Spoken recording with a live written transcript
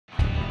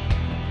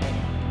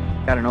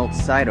Got an old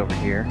site over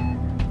here,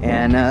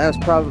 and that was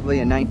probably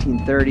a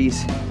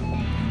 1930s,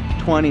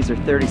 20s or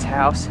 30s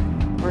house.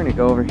 We're gonna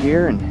go over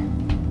here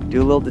and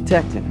do a little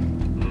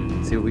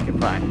detecting, see what we can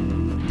find.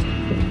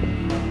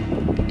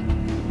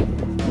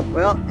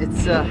 Well,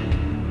 it's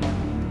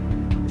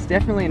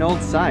definitely an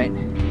old site.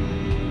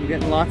 We're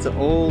getting lots of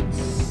old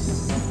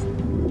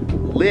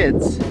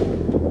lids,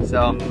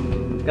 so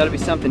there's got to be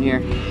something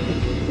here.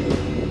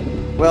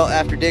 Well,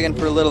 after digging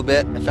for a little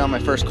bit, I found my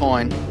first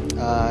coin.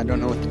 I don't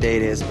know what the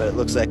date is, but it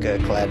looks like a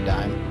clad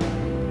dime.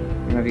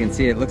 I don't know if you can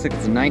see it. It looks like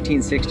it's a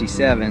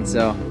 1967,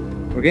 so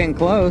we're getting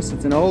close.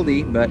 It's an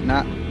oldie, but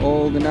not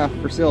old enough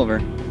for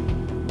silver.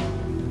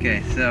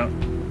 Okay, so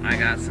I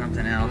got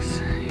something else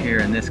here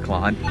in this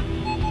clod.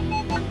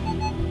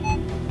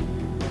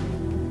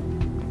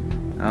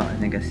 Oh, I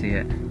think I see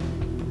it.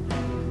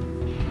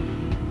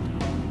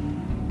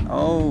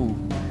 Oh!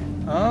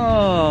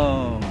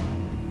 Oh!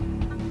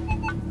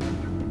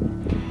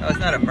 Oh, it's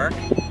not a Merc.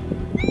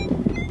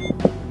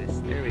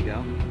 There we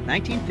go.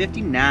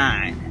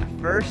 1959.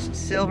 First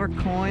silver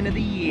coin of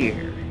the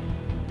year.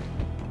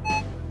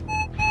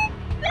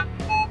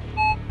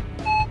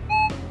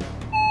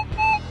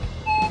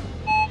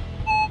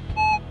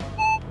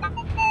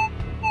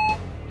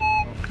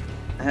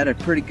 I had a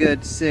pretty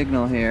good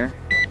signal here.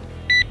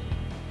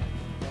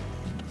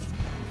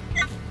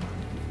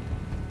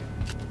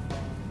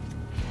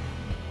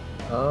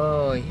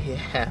 Oh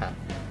yeah,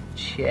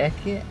 check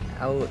it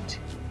out.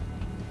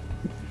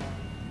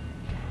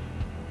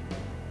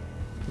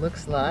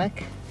 Looks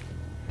like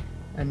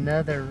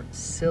another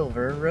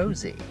silver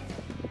rosy.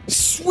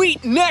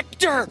 Sweet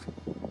nectar!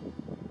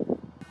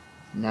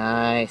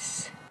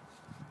 Nice.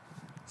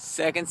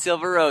 Second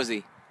silver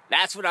rosy.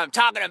 That's what I'm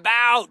talking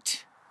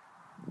about!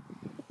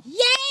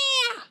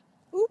 Yeah!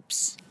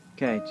 Oops.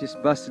 Okay,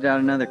 just busted out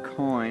another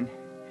coin.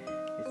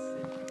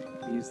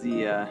 Use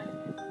the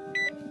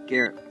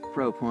Garrett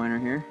Pro pointer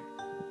here.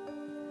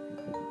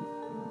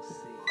 We'll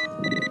see.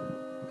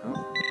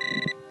 Oh.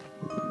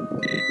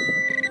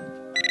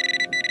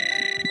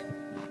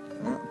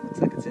 Oh,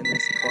 looks like it's in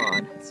this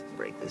clod. Let's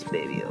break this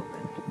baby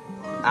open.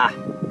 Ah,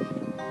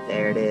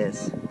 there it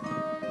is.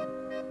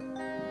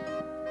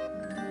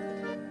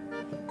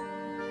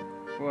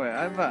 Boy,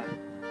 I've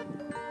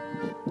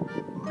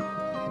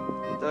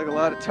dug a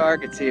lot of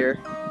targets here.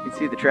 You can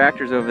see the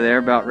tractors over there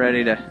about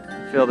ready to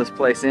fill this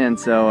place in,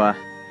 so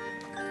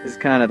this is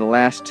kind of the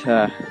last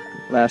time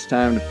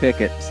to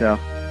pick it, so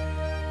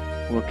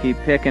we'll keep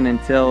picking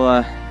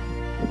until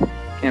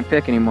can't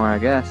pick anymore, I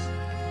guess.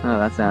 Oh,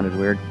 that sounded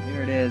weird.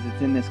 Here it is.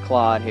 It's in this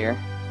clod here.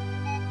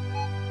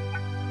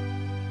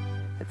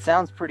 It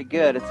sounds pretty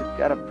good. It's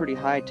got a pretty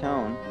high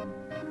tone.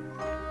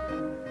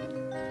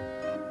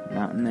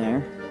 Not in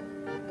there.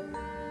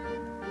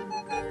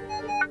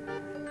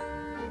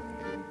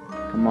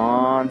 Come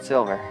on,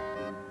 silver.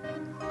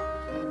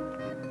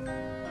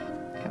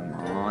 Come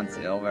on,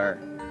 silver.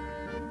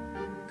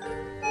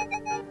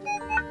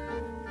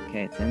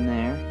 Okay, it's in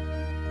there.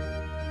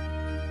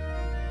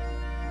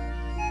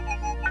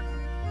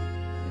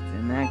 It's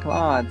in that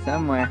clod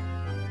somewhere.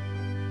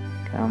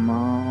 Come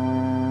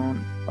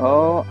on.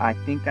 Oh, I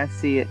think I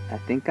see it. I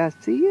think I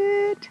see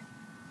it.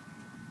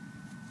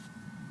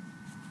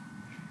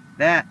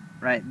 That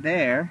right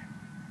there.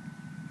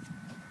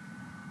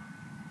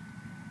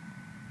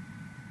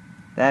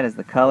 That is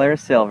the color of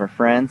silver,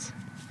 friends.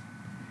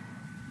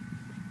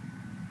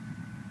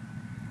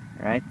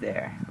 Right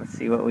there. Let's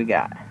see what we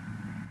got.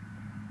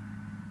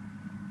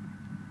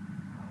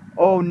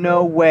 Oh,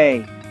 no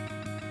way.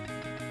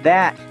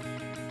 That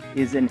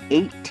is an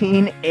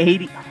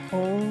 1880.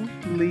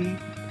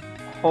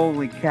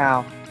 Holy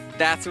cow.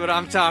 That's what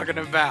I'm talking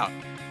about.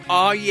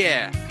 Oh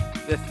yeah.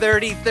 The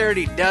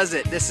 30-30 does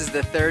it. This is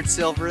the third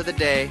silver of the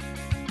day.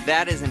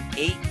 That is an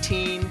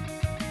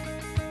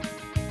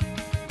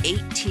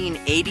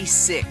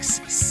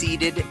 1886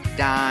 seated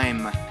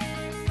dime.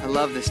 I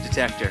love this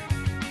detector.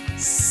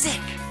 Sick.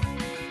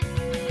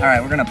 All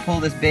right, we're gonna pull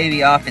this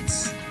baby off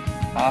its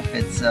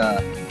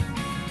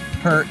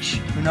perch.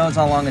 Who knows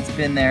how long it's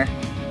been there.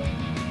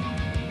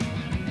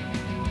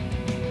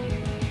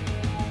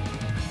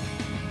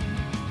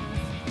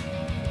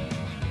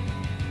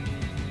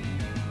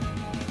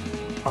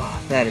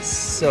 Oh, that is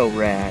so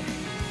rad.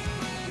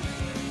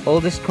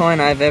 Oldest coin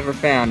I've ever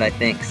found, I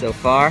think, so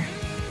far.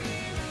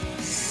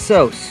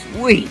 So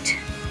sweet.